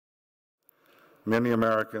Many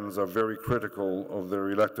Americans are very critical of their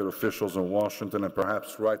elected officials in Washington, and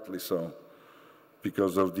perhaps rightly so,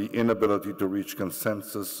 because of the inability to reach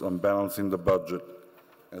consensus on balancing the budget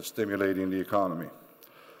and stimulating the economy.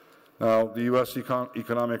 Now, the U.S.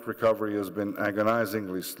 economic recovery has been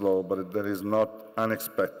agonizingly slow, but that is not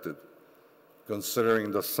unexpected,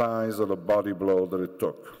 considering the size of the body blow that it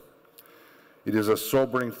took. It is a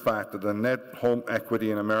sobering fact that the net home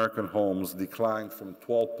equity in American homes declined from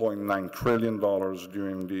 $12.9 trillion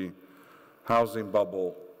during the housing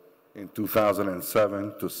bubble in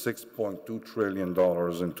 2007 to $6.2 trillion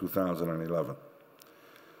in 2011.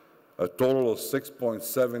 A total of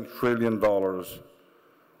 $6.7 trillion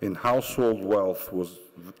in household wealth was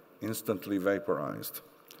instantly vaporized.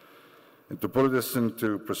 And to put this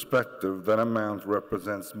into perspective, that amount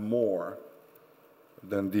represents more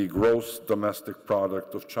than the gross domestic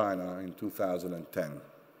product of China in 2010.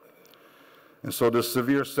 And so this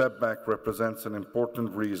severe setback represents an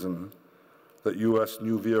important reason that U.S.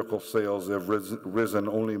 new vehicle sales have risen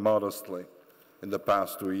only modestly in the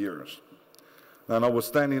past 2 years. Now,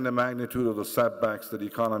 notwithstanding the magnitude of the setbacks that the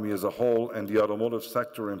economy as a whole and the automotive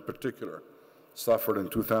sector in particular suffered in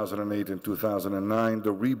 2008 and 2009,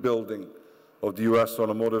 the rebuilding of the U.S.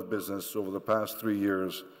 automotive business over the past 3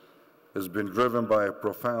 years has been driven by a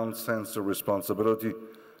profound sense of responsibility,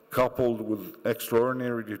 coupled with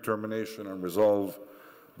extraordinary determination and resolve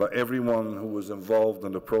by everyone who was involved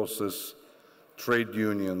in the process, trade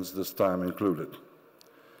unions this time included.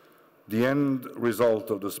 The end result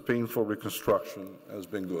of this painful reconstruction has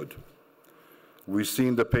been good. We've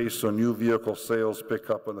seen the pace of new vehicle sales pick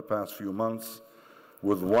up in the past few months,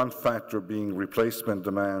 with one factor being replacement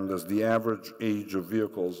demand, as the average age of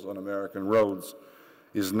vehicles on American roads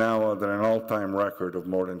is now at an all-time record of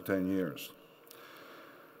more than 10 years.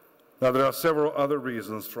 Now, there are several other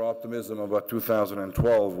reasons for optimism about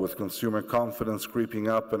 2012, with consumer confidence creeping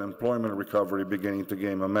up and employment recovery beginning to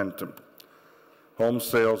gain momentum. Home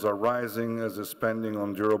sales are rising, as is spending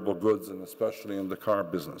on durable goods, and especially in the car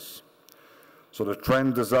business. So the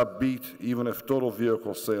trend is upbeat, even if total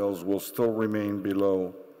vehicle sales will still remain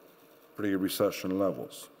below pre-recession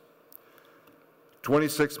levels.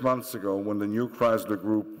 26 months ago, when the new Chrysler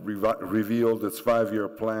Group revealed its 5-year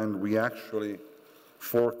plan, we actually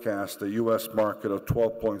forecast a U.S. market of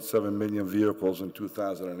 12.7 million vehicles in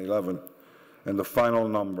 2011, and the final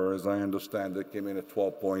number, as I understand it, came in at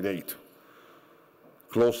 12.8,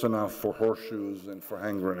 close enough for horseshoes and for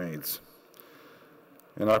hand grenades.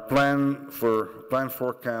 And our plan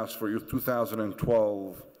forecast for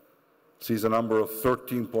 2012 sees a number of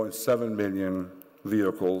 13.7 million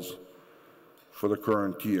vehicles for the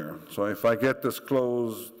current year. So if I get this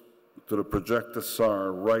close to the projected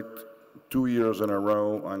SAR right 2 years in a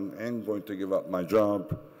row, I am going to give up my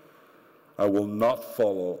job. I will not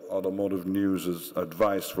follow Automotive News'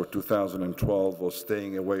 advice for 2012 of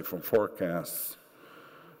staying away from forecasts,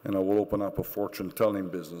 and I will open up a fortune-telling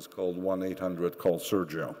business called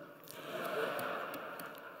 1-800-CALL-SERGIO.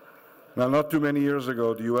 Now, not too many years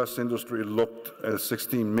ago, the U.S. industry looked at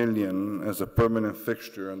 16 million as a permanent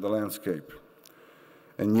fixture in the landscape,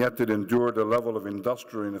 and yet it endured a level of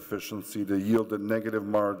industrial inefficiency that yielded negative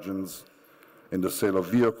margins in the sale of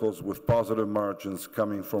vehicles, with positive margins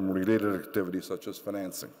coming from related activities such as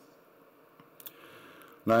financing.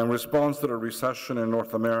 Now, in response to the recession in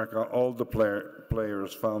North America, all the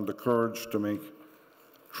players found the courage to make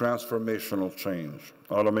transformational change.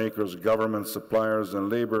 Automakers, government, suppliers, and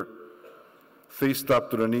labor faced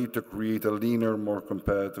up to the need to create a leaner, more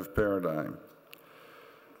competitive paradigm.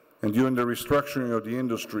 And during the restructuring of the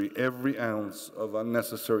industry, every ounce of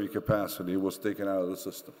unnecessary capacity was taken out of the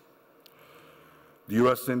system. The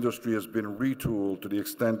U.S. industry has been retooled to the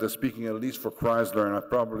extent that, speaking at least for Chrysler and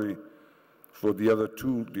probably for the other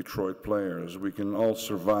 2 Detroit players, we can all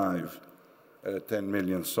survive at a 10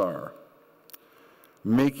 million SAR.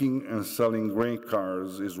 Making and selling great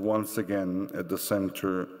cars is once again at the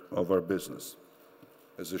center of our business,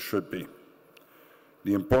 as it should be.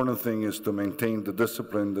 The important thing is to maintain the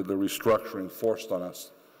discipline that the restructuring forced on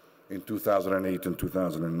us in 2008 and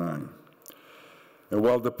 2009. And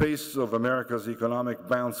while the pace of America's economic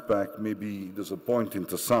bounce back may be disappointing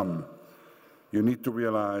to some, you need to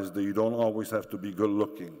realize that you don't always have to be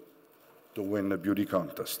good-looking to win a beauty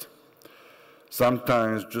contest.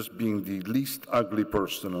 Sometimes just being the least ugly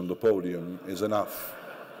person on the podium is enough.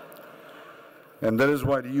 And that is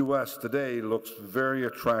why the U.S. today looks very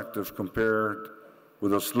attractive compared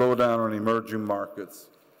with a slowdown in emerging markets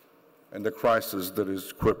and the crisis that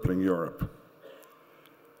is crippling Europe.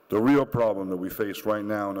 The real problem that we face right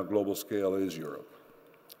now on a global scale is Europe.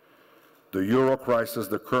 The euro crisis,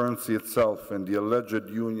 the currency itself, and the alleged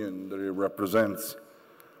union that it represents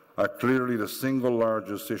are clearly the single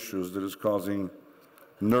largest issues that is causing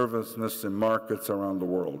nervousness in markets around the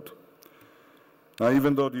world. Now,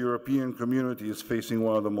 even though the European community is facing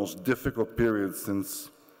one of the most difficult periods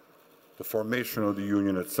since the formation of the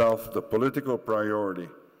Union itself, the political priority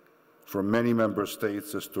for many member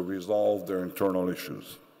states is to resolve their internal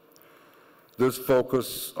issues. This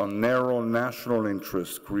focus on narrow national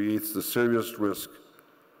interests creates the serious risk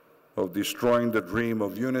of destroying the dream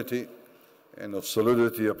of unity and of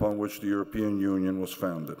solidity upon which the European Union was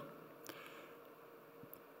founded.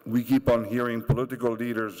 We keep on hearing political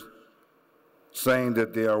leaders saying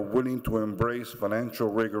that they are willing to embrace financial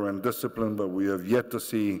rigor and discipline, but we have yet to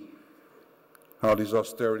see how these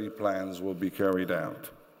austerity plans will be carried out.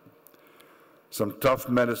 Some tough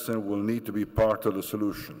medicine will need to be part of the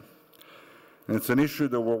solution. And it's an issue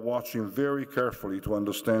that we're watching very carefully to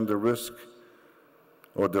understand the risk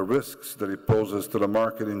or the risks that it poses to the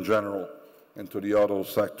market in general and to the auto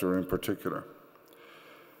sector in particular.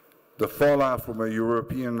 The fallout from a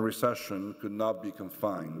European recession could not be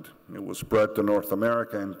confined. It was spread to North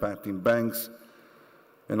America, impacting banks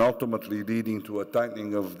and ultimately leading to a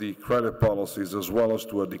tightening of the credit policies as well as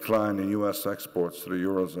to a decline in U.S. exports to the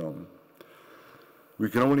Eurozone. We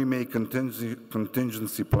can only make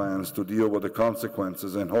contingency plans to deal with the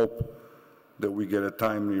consequences and hope that we get a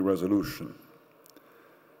timely resolution.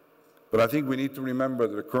 But I think we need to remember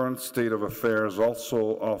that the current state of affairs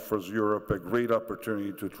also offers Europe a great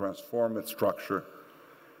opportunity to transform its structure,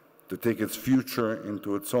 to take its future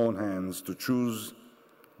into its own hands, to choose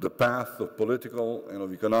the path of political and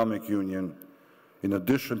of economic union in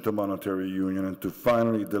addition to monetary union, and to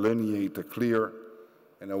finally delineate a clear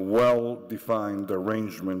and a well-defined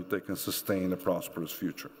arrangement that can sustain a prosperous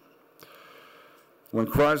future. When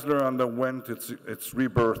Chrysler underwent its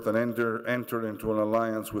rebirth and entered into an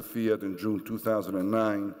alliance with Fiat in June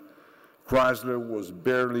 2009, Chrysler was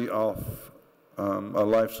barely off a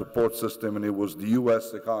life support system, and it was the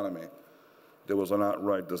U.S. economy that was an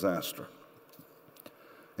outright disaster.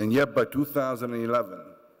 And yet by 2011,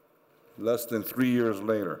 less than 3 years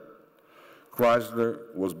later,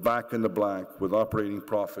 Chrysler was back in the black with operating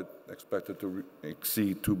profit expected to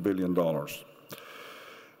exceed $2 billion.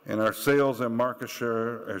 And our sales and market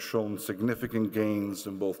share has shown significant gains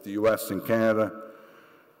in both the U.S. and Canada,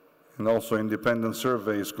 and also independent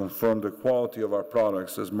surveys confirm the quality of our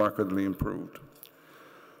products has markedly improved.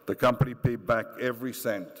 The company paid back every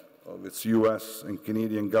cent of its U.S. and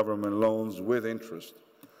Canadian government loans with interest,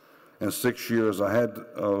 and 6 years ahead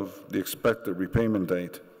of the expected repayment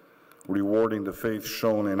date, rewarding the faith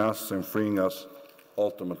shown in us and freeing us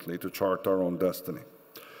ultimately to chart our own destiny.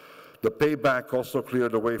 The payback also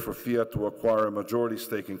cleared the way for Fiat to acquire a majority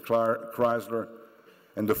stake in Chrysler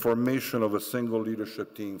and the formation of a single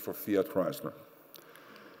leadership team for Fiat Chrysler.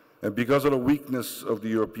 And because of the weakness of the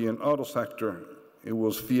European auto sector, it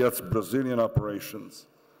was Fiat's Brazilian operations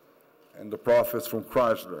and the profits from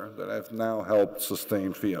Chrysler that have now helped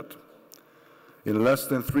sustain Fiat. In less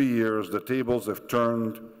than 3 years, the tables have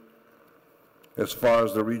turned as far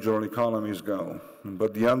as the regional economies go,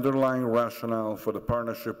 but the underlying rationale for the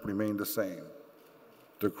partnership remained the same: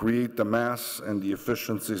 to create the mass and the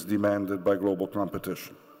efficiencies demanded by global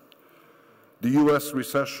competition. The U.S.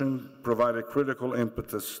 recession provided critical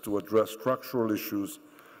impetus to address structural issues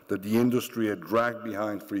that the industry had dragged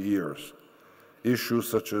behind for years, issues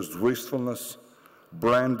such as wastefulness,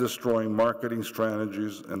 brand-destroying marketing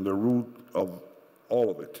strategies, and the root of all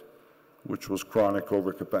of it, which was chronic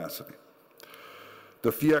overcapacity.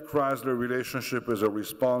 The Fiat-Chrysler relationship is a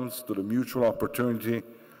response to the mutual opportunity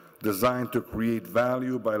designed to create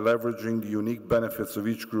value by leveraging the unique benefits of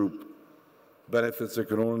each group, benefits that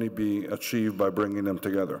can only be achieved by bringing them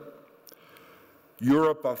together.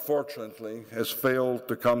 Europe, unfortunately, has failed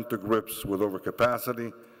to come to grips with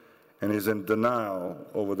overcapacity and is in denial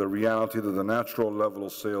over the reality that the natural level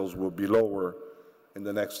of sales will be lower in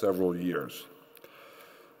the next several years.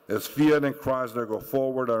 As Fiat and Chrysler go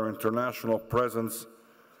forward, our international presence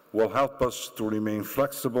will help us to remain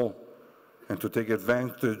flexible and to take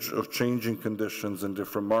advantage of changing conditions in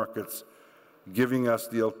different markets, giving us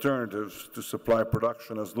the alternatives to supply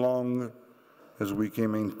production as long as we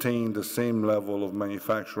can maintain the same level of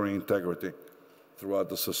manufacturing integrity throughout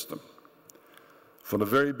the system. From the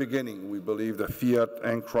very beginning, we believed that Fiat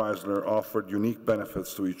and Chrysler offered unique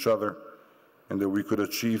benefits to each other and that we could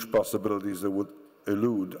achieve possibilities that would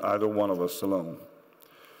elude either one of us alone.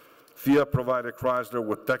 Fiat provided Chrysler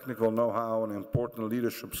with technical know-how and important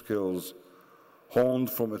leadership skills honed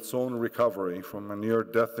from its own recovery from a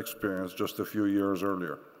near-death experience just a few years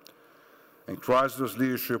earlier. And Chrysler's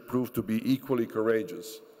leadership proved to be equally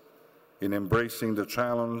courageous in embracing the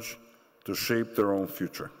challenge to shape their own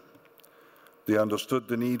future. They understood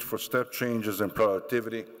the need for step changes in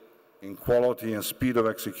productivity, in quality and speed of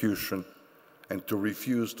execution, and to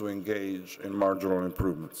refuse to engage in marginal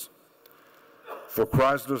improvements. For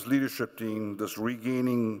Chrysler's leadership team, this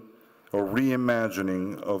regaining or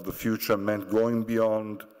reimagining of the future meant going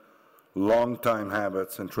beyond long-time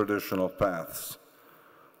habits and traditional paths.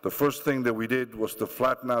 The first thing that we did was to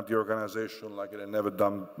flatten out the organization like it had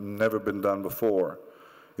never been done before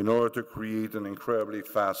in order to create an incredibly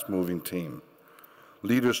fast-moving team.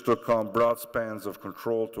 Leaders took on broad spans of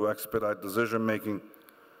control to expedite decision-making,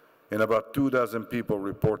 and about 24 people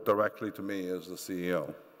report directly to me as the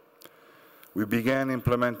CEO. We began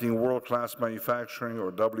implementing world-class manufacturing,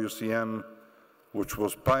 or WCM, which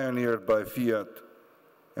was pioneered by Fiat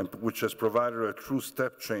and which has provided a true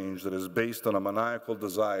step change that is based on a maniacal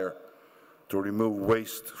desire to remove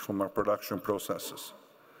waste from our production processes.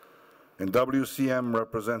 And WCM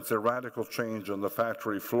represents a radical change on the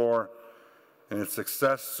factory floor, and its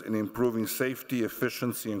success in improving safety,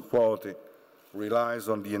 efficiency, and quality relies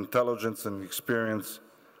on the intelligence and experience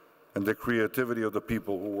and the creativity of the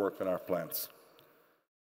people who work in our plants.